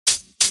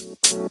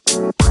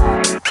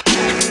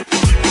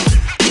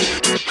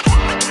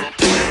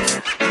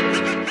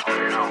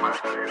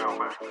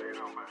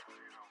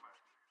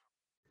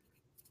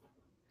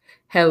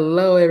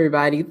Hello,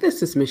 everybody.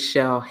 This is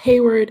Michelle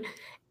Hayward.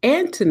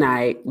 And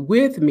tonight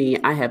with me,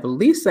 I have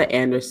Lisa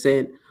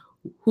Anderson,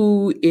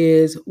 who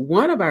is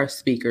one of our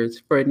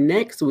speakers for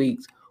next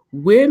week's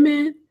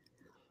Women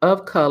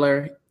of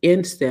Color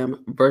in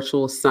STEM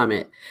Virtual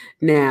Summit.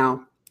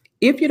 Now,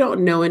 if you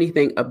don't know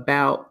anything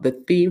about the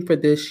theme for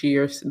this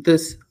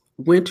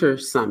winter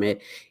summit,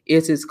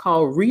 it's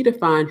called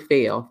Redefine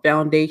Fail: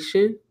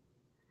 Foundation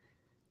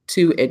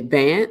to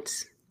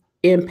Advance,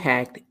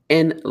 Impact,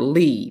 and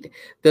Lead.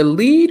 The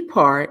lead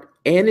part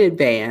and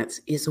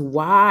advance is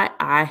why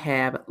I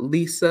have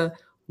Lisa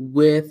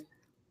with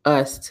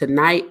us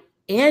tonight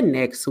and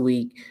next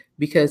week,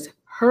 because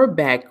her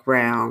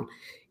background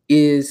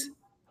is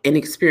an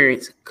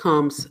experience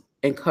comes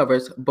and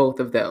covers both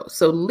of those.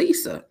 So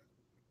Lisa,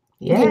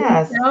 can you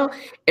Yes. tell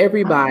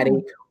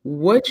everybody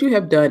what you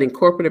have done in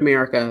corporate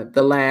America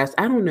the last,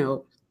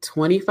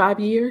 25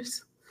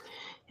 years?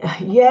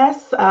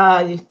 Yes.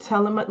 You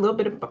tell them a little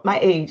bit about my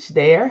age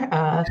there.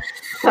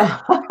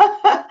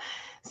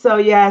 So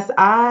yes,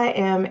 I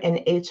am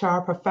an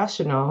HR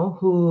professional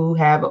who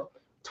have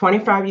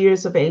 25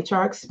 years of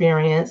HR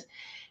experience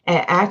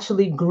and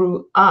actually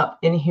grew up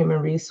in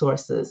human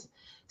resources.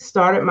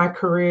 Started my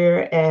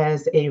career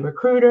as a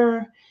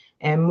recruiter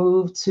and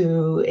moved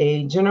to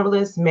a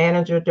generalist,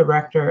 manager,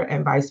 director,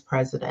 and vice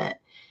president.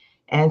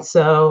 And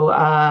so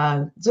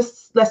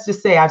just let's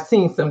just say I've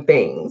seen some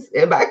things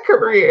in my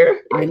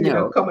career, I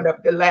know. coming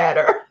up the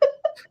ladder.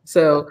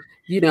 So,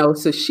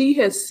 so she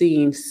has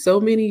seen so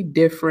many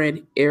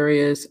different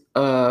areas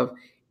of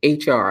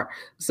HR.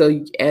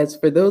 So, as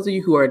for those of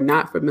you who are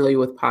not familiar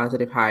with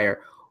Positive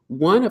Hire,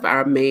 one of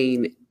our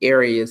main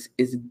areas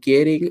is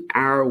getting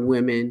our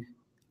women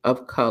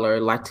of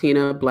color,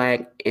 Latina,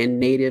 Black, and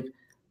Native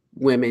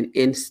women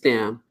in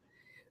STEM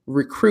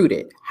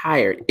recruited,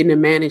 hired in the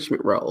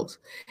management roles.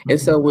 And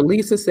so when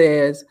Lisa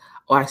says,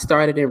 "Oh, I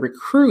started in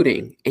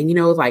recruiting," and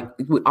like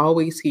we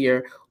always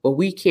hear, "Well,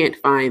 we can't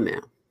find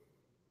them."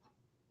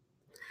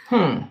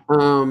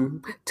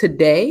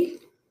 Today,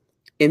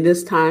 in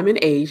this time and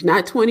age,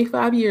 not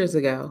 25 years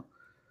ago,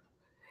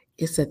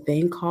 it's a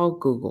thing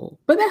called Google,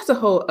 but that's a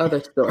whole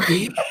other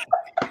story.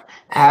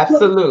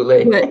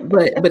 Absolutely.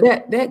 but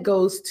that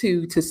goes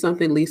to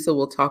something Lisa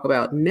will talk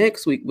about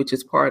next week, which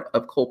is part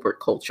of corporate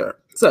culture.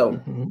 So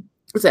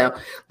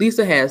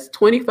Lisa has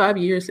 25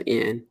 years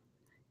in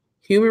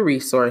human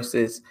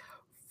resources,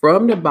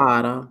 from the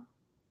bottom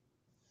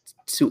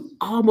to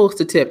almost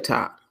the tip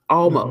top,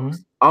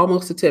 almost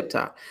the tip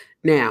top.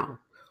 Now,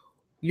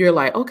 you're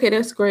like, okay,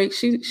 that's great.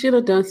 She should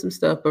have done some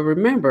stuff. But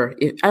remember,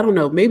 if I don't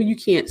know, maybe you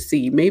can't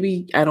see.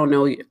 Maybe, I don't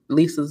know,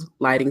 Lisa's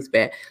lighting's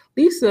bad.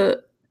 Lisa,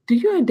 do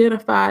you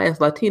identify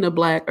as Latina,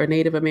 Black, or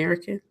Native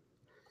American?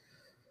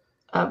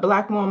 A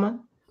Black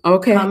woman.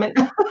 Okay. Coming,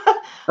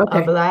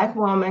 a Black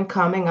woman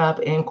coming up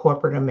in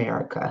corporate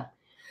America.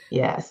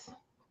 Yes.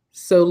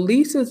 So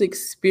Lisa's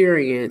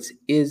experience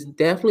is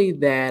definitely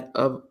that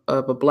of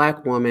a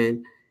Black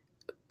woman,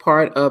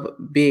 part of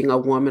being a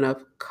woman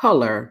of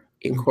color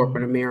in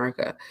corporate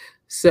America.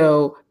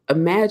 So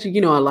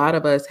imagine, a lot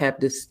of us have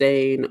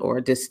disdain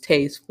or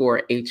distaste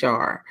for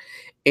HR.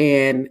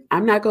 And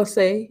I'm not going to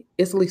say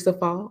it's Lisa's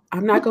fault.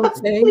 I'm not going to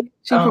say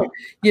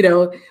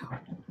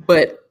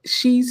but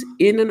she's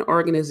in an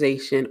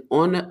organization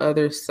on the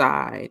other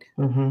side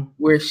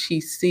where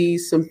she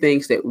sees some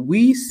things that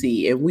we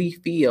see and we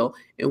feel,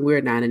 and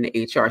we're not in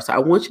the HR. So I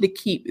want you to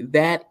keep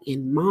that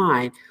in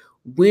mind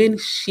when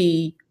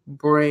she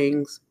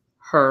brings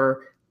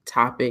her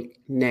topic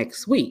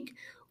next week,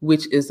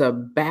 which is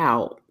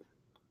about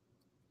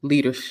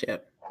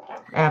leadership.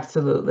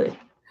 Absolutely.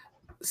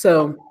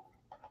 So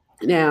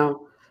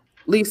now,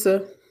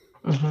 Lisa,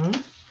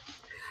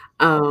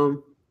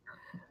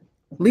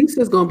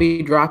 Lisa's going to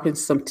be dropping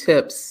some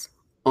tips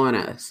on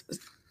us.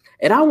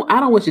 And I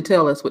don't want you to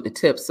tell us what the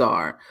tips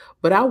are,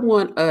 but I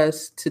want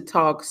us to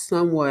talk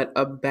somewhat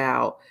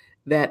about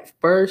that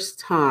first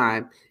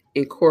time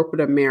in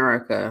corporate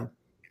America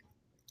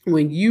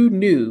when you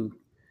knew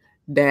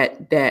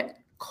that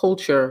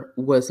culture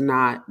was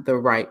not the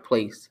right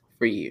place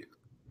for you.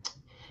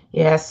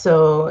 Yeah,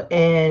 so,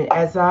 and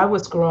as I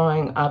was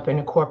growing up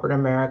in corporate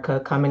America,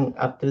 coming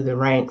up through the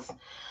ranks,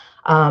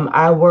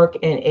 I work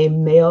in a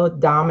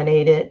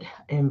male-dominated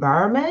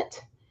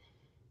environment.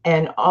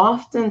 And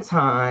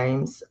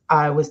oftentimes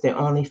I was the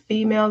only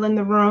female in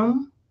the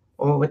room,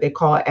 or what they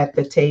call at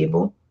the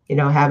table,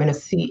 having a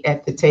seat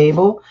at the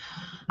table.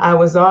 I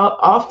was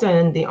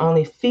often the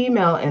only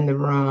female in the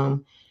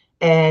room,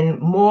 and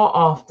more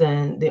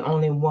often the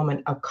only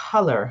woman of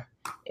color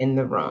in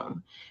the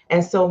room.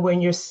 And so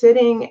when you're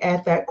sitting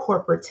at that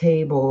corporate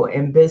table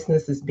and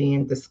business is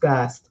being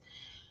discussed,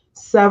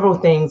 several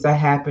things are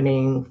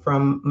happening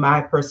from my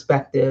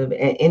perspective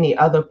and any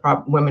other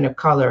women of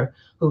color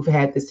who've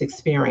had this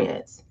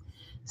experience.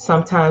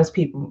 Sometimes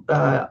people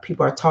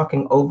are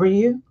talking over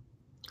you.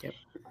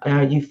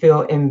 Yep. You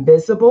feel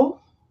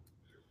invisible.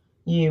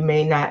 you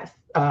may not,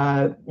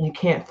 you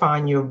can't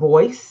find your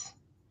voice.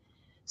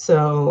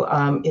 So,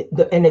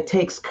 and it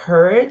takes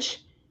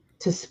courage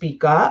to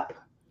speak up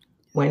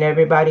when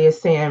everybody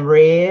is saying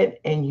red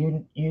and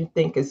you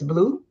think it's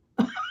blue.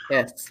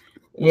 Yes.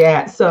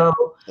 Yeah. So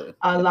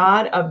a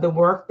lot of the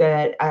work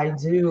that I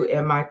do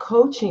in my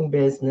coaching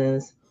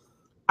business,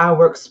 I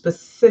work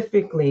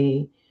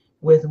specifically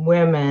with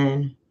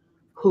women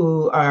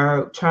who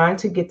are trying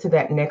to get to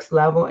that next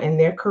level in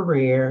their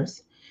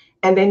careers,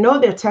 and they know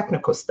their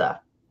technical stuff.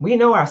 We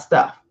know our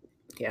stuff.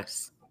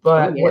 Yes. Oh,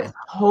 But yeah. what's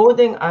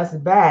holding us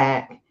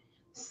back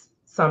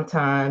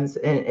sometimes,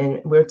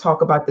 and we'll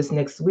talk about this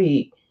next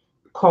week,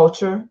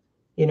 culture.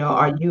 You know,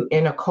 are you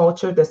in a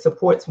culture that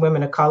supports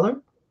women of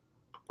color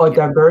or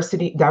Yeah.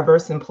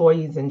 diverse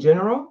employees in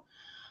general?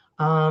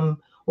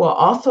 We'll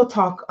also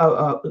talk,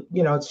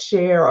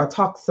 share or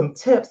talk some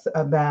tips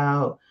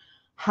about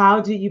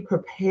how do you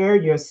prepare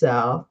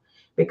yourself?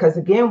 Because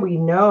again, we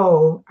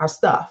know our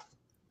stuff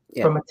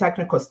Yeah. from a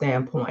technical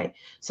standpoint.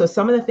 So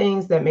some of the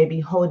things that may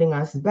be holding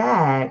us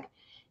back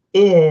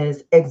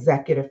is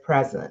executive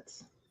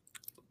presence.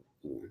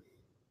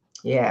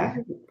 Yeah,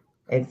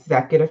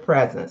 executive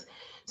presence.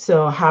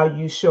 So how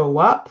you show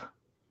up,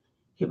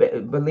 you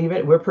believe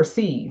it, we're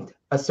perceived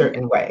a Yeah,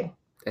 certain way,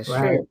 that's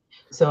right? true.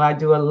 So I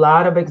do a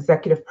lot of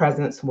executive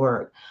presence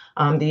work.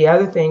 The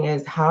other thing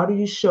is how do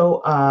you show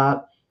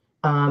up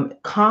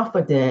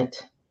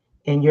confident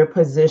in your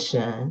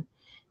position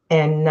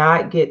and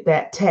not get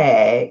that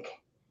tag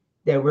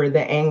that we're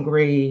the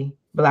angry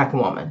Black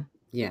woman.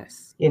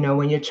 Yes. You know,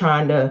 when you're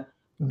trying to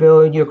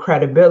build your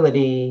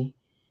credibility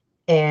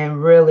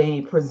and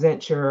really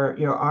present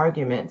your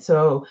argument.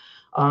 So,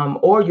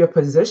 or your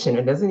position.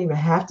 It doesn't even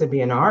have to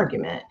be an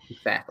argument.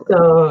 Exactly.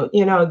 So,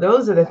 you know,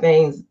 those are the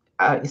things.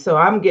 So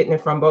I'm getting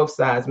it from both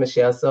sides,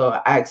 Michelle.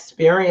 So I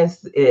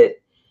experienced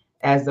it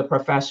as a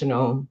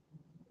professional,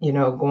 you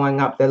know, going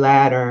up the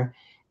ladder.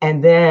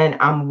 And then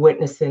I'm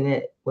witnessing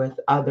it with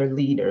other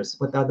leaders,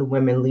 with other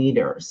women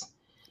leaders.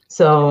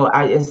 So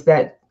is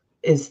that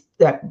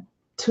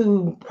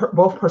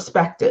both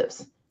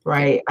perspectives, Yeah.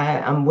 right?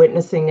 I'm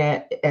witnessing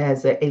it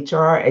as an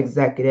HR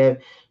executive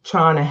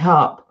trying to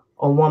help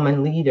a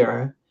woman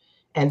leader.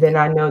 And then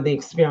I know the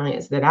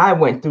experience that I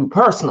went through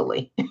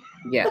personally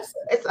Yes.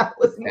 as I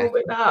was Exactly.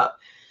 moving up.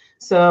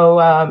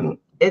 So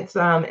it's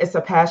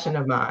a passion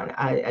of mine.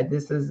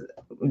 This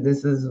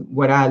is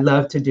what I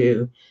love to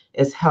do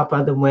is help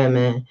other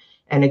women.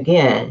 And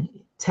again,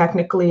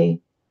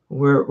 technically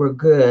we're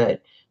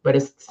good, but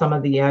it's some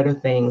of the other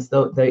things,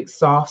 the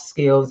soft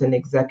skills and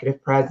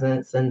executive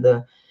presence and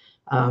the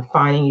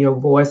finding your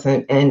voice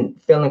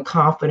and feeling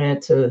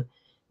confident to,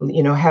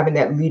 you know, having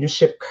that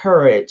leadership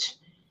courage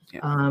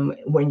Yeah.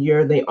 when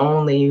you're the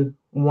only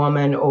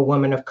woman or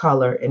woman of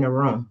color in a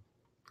room.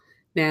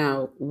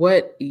 Now,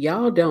 what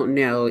y'all don't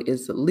know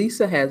is that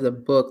Lisa has a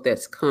book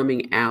that's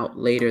coming out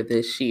later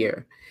this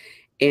year.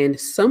 And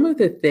some of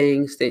the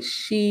things that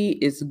she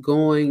is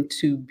going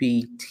to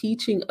be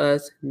teaching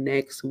us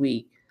next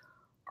week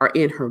are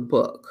in her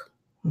book.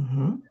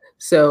 Mm-hmm.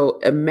 So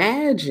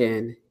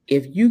imagine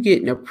if you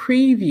getting a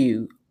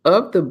preview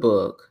of the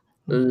book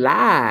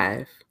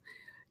live,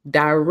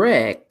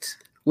 direct,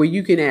 where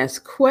you can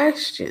ask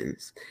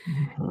questions.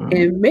 Mm-hmm.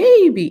 And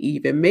maybe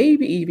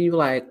even you're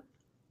like,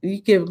 you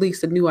give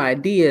Lisa new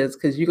ideas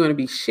because you're going to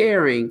be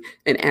sharing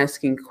and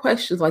asking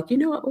questions like, you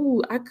know what,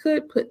 oh, I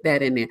could put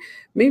that in there.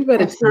 Maybe by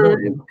the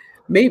Absolutely. time,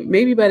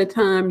 maybe by the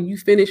time you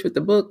finish with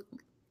the book,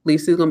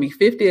 Lisa's going to be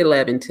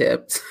 50-11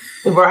 tips.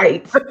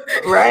 Right.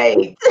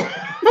 Right.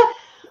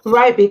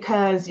 Right.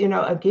 Because, you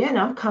know, again,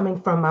 I'm coming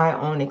from my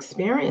own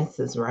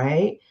experiences,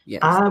 right?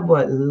 Yes. I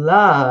would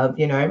love,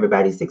 you know,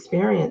 everybody's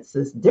experience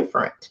is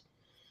different.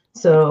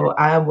 So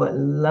I would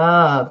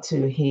love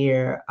to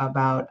hear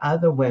about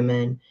other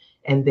women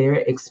and their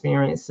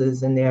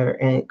experiences and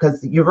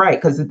because you're right,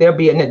 because there'll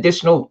be an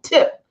additional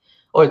tip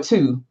or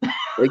two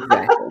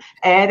Exactly.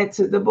 added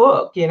to the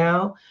book, you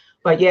know.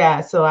 But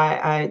yeah, so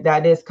I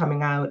that is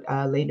coming out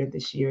later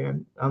this year.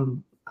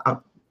 I'm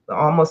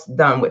almost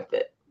done with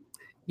it.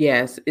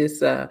 Yes,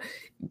 it's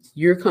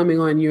you're coming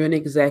on, you're an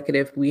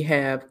executive. We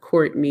have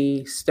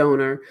Courtney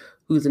Stoner,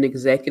 who's an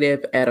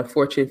executive at a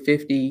Fortune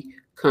 50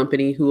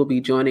 company who will be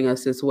joining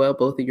us as well.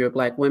 Both of you are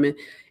Black women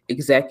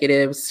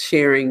executives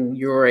sharing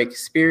your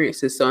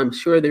experiences. So I'm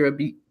sure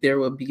there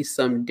will be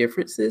some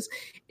differences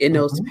in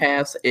those Mhm.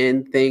 paths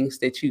and things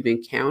that you've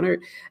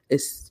encountered,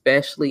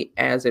 especially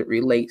as it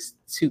relates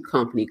to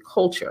company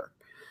culture.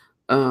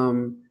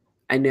 Um,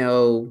 I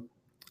know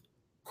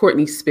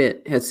Courtney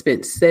has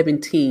spent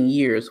 17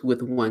 years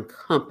with one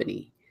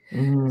company.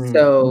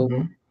 So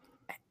Mm-hmm.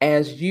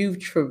 as you've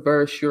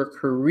traversed your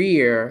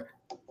career,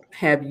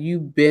 have you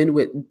been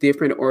with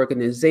different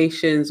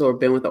organizations or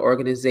been with an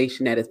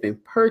organization that has been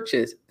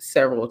purchased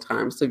several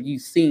times? So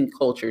you've seen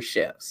culture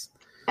shifts.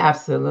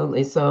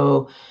 Absolutely.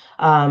 So,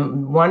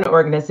 one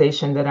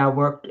organization that I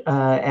worked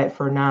at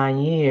for 9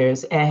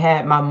 years and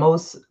had my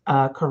most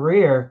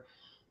career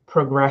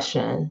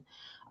progression,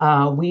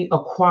 we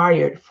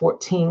acquired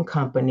 14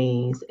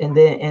 companies. And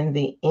then in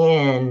the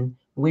end,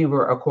 we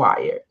were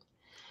acquired.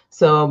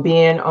 So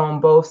being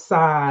on both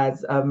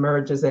sides of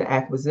mergers and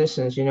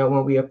acquisitions,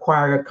 when we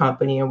acquire a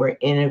company and we're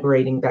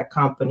integrating that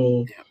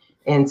company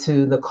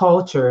into the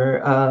culture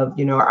of,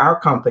 our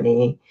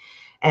company.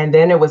 And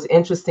then it was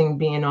interesting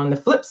being on the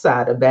flip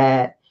side of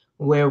that,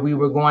 where we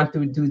were going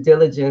through due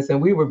diligence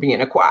and we were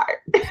being acquired.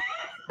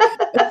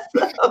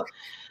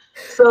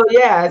 So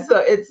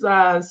it's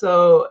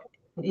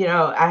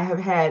I have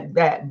had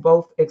that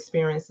both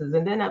experiences,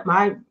 and then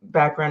my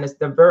background is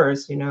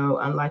diverse.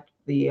 Unlike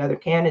the other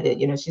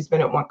candidate, she's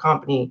been at one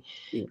company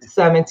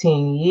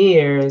 17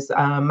 years.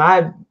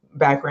 My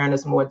background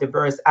is more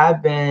diverse.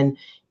 I've been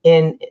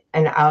in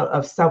and out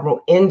of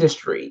several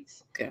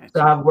industries. Gotcha.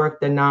 So I've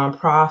worked in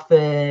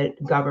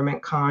nonprofit,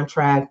 government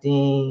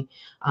contracting,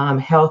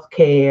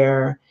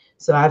 healthcare.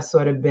 So I've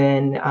sort of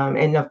been,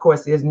 and of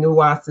course, there's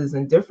nuances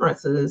and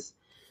differences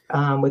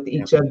with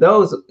each of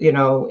those,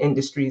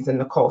 industries and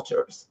the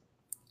cultures.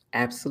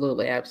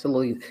 Absolutely.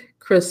 Absolutely.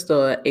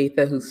 Crystal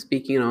Atha, who's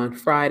speaking on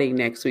Friday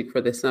next week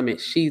for the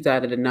summit, she's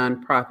out of the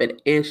nonprofit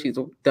and she's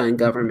done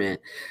government.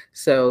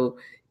 So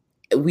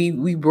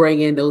we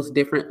bring in those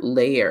different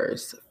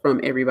layers from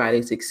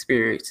everybody's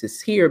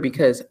experiences here,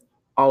 because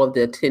all of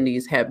the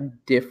attendees have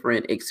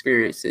different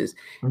experiences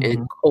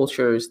and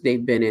cultures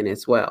they've been in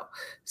as well.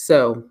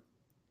 So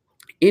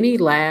any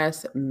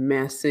last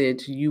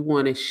message you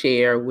want to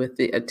share with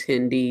the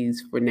attendees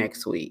for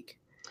next week?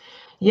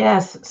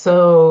 Yes.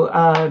 So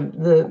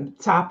the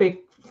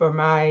topic for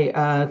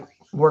my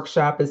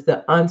workshop is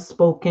the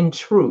unspoken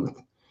truth.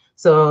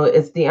 So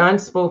it's the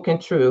unspoken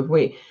truth.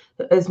 We,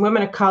 as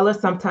women of color,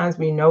 sometimes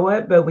we know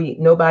it, but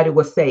nobody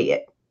will say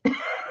it.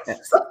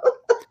 Yes.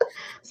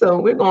 So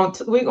we're going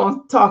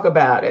to talk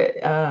about it,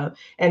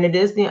 and it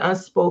is the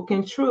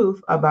unspoken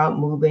truth about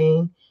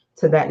moving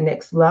to that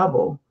next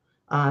level,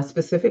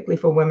 specifically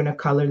for women of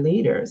color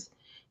leaders,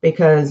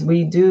 because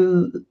we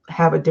do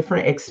have a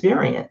different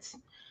experience.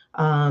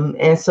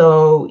 And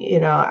so,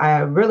 I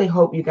really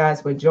hope you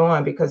guys would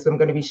join, because I'm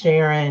going to be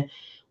sharing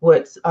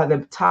what are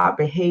the top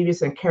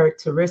behaviors and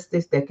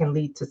characteristics that can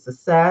lead to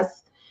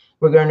success.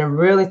 We're going to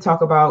really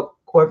talk about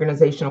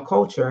organizational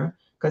culture,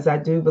 because I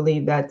do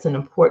believe that's an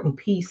important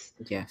piece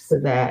to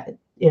that,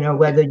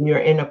 whether you're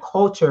in a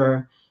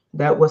culture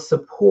that will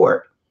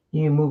support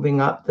you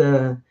moving up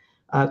the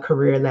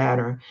career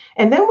ladder.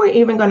 And then we're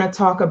even going to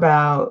talk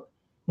about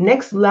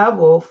next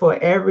level for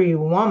every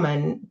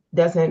woman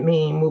doesn't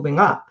mean moving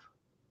up.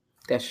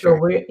 That's true.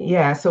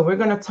 So we're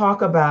going to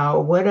talk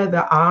about what are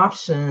the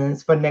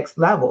options for next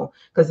level,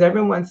 because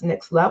everyone's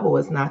next level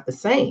is not the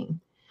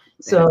same.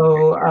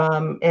 So,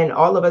 and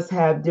all of us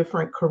have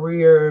different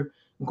career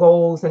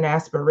goals and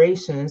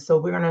aspirations. So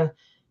we're going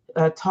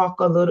to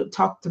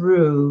talk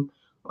through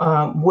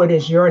what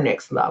is your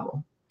next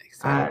level.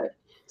 Exactly.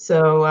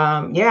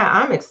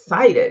 I'm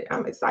excited.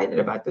 I'm excited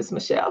about this,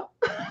 Michelle.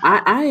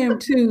 I am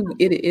too.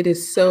 It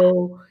is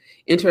so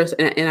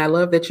interesting. And I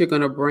love that you're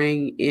going to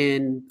bring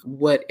in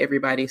what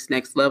everybody's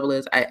next level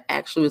is. I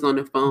actually was on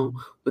the phone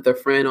with a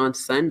friend on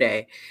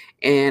Sunday,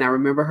 and I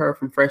remember her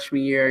from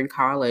freshman year in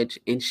college,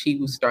 and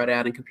she started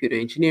out in computer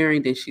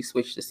engineering. Then she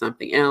switched to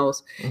something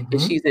else,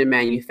 and she's in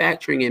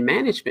manufacturing and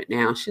management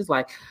now. She's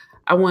like,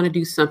 I want to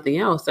do something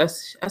else. I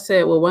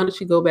said, well, why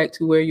don't you go back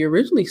to where you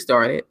originally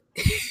started?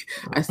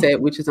 I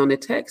said, which is on the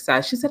tech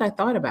side. She said, I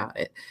thought about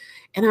it.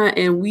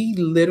 And we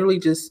literally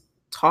just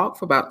talked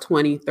for about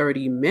 20,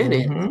 30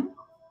 minutes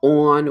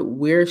on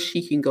where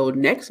she can go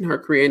next in her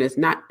career. And it's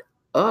not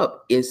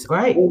up, it's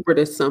over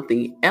to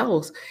something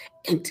else,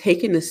 and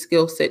taking the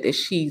skill set that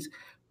she's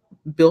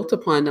built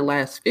upon the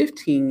last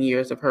 15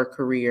 years of her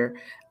career,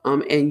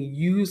 and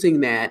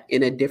using that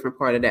in a different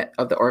part of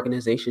the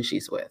organization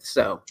she's with.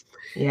 So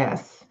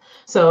yes.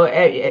 So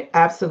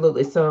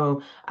absolutely.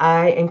 So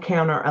I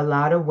encounter a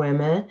lot of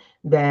women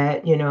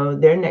that,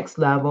 their next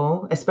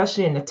level,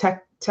 especially in the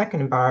tech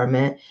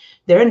environment,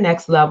 their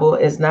next level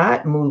is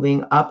not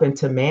moving up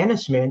into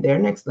management. Their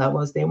next level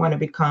is they want to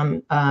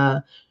become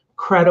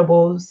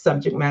credible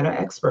subject matter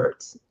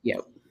experts.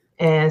 Yep.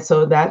 And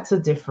so that's a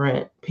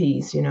different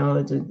piece, they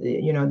want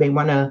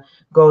to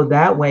go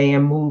that way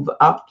and move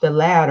up the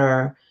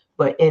ladder,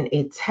 but in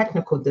a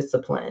technical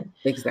discipline.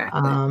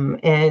 Exactly.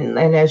 And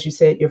as you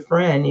said, your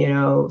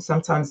friend,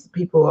 sometimes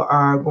people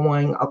are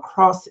going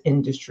across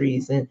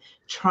industries and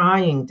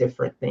trying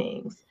different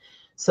things.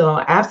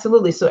 So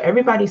absolutely. So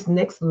everybody's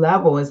next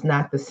level is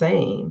not the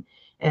same.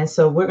 And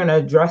so we're going to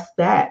address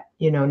that,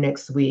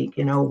 next week.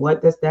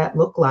 What does that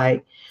look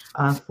like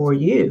for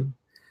you?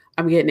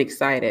 I'm getting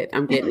excited.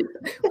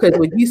 Because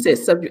when you said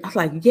subject, I was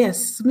like,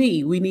 yes,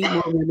 SME. We need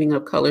more women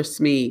of color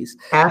SMEs.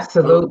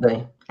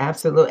 Absolutely.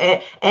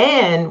 Absolutely.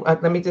 And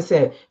let me just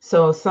say,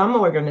 so some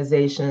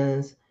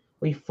organizations,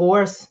 we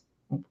force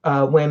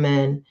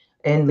women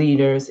and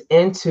leaders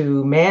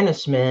into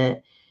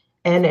management,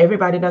 And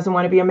everybody doesn't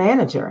want to be a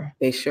manager.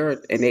 They sure,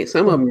 and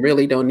some of them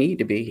really don't need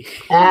to be.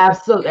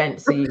 Absolutely.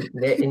 And see,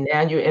 and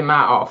now you're in my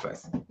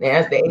office.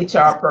 There's the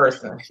HR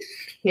person.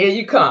 Here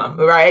you come,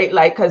 right?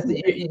 Like, because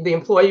the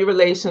employee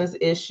relations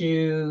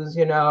issues,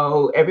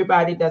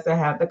 everybody doesn't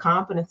have the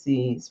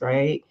competencies,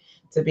 right,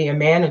 to be a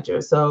manager.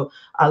 So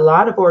a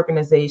lot of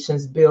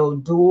organizations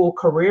build dual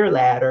career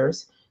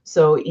ladders.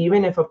 So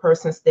even if a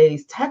person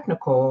stays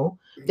technical,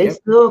 they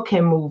still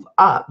can move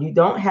up. You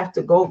don't have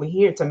to go over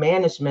here to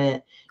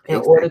management in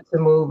order to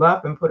move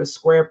up and put a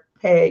square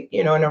peg,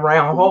 in a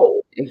round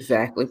hole.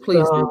 Exactly.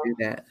 Please don't do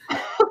that.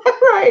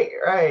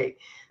 Right.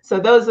 So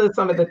those are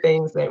some of the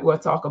things that we'll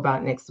talk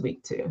about next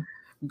week too.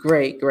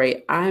 Great.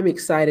 I'm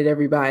excited,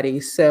 everybody.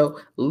 So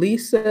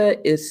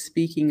Lisa is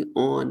speaking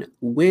on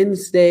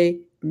Wednesday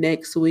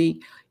next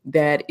week.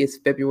 That is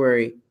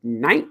February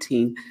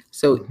 19th.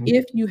 So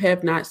if you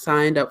have not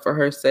signed up for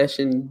her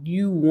session,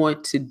 you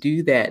want to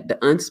do that,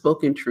 the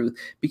unspoken truth,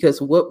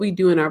 because what we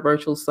do in our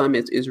virtual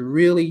summits is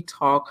really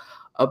talk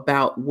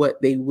about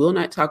what they will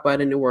not talk about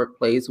in the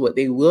workplace, what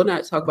they will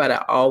not talk about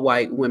at all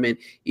white women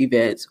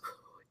events.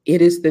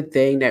 It is the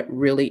thing that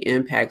really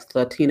impacts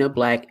Latina,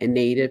 Black, and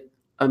Native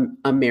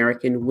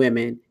American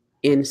women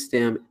in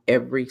STEM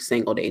every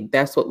single day.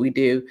 That's what we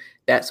do.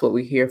 That's what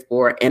we're here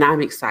for. And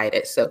I'm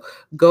excited. So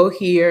go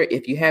here.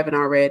 If you haven't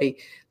already,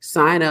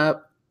 sign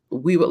up.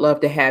 We would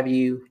love to have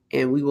you.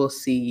 And we will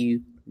see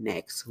you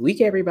next week,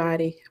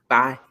 everybody.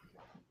 Bye.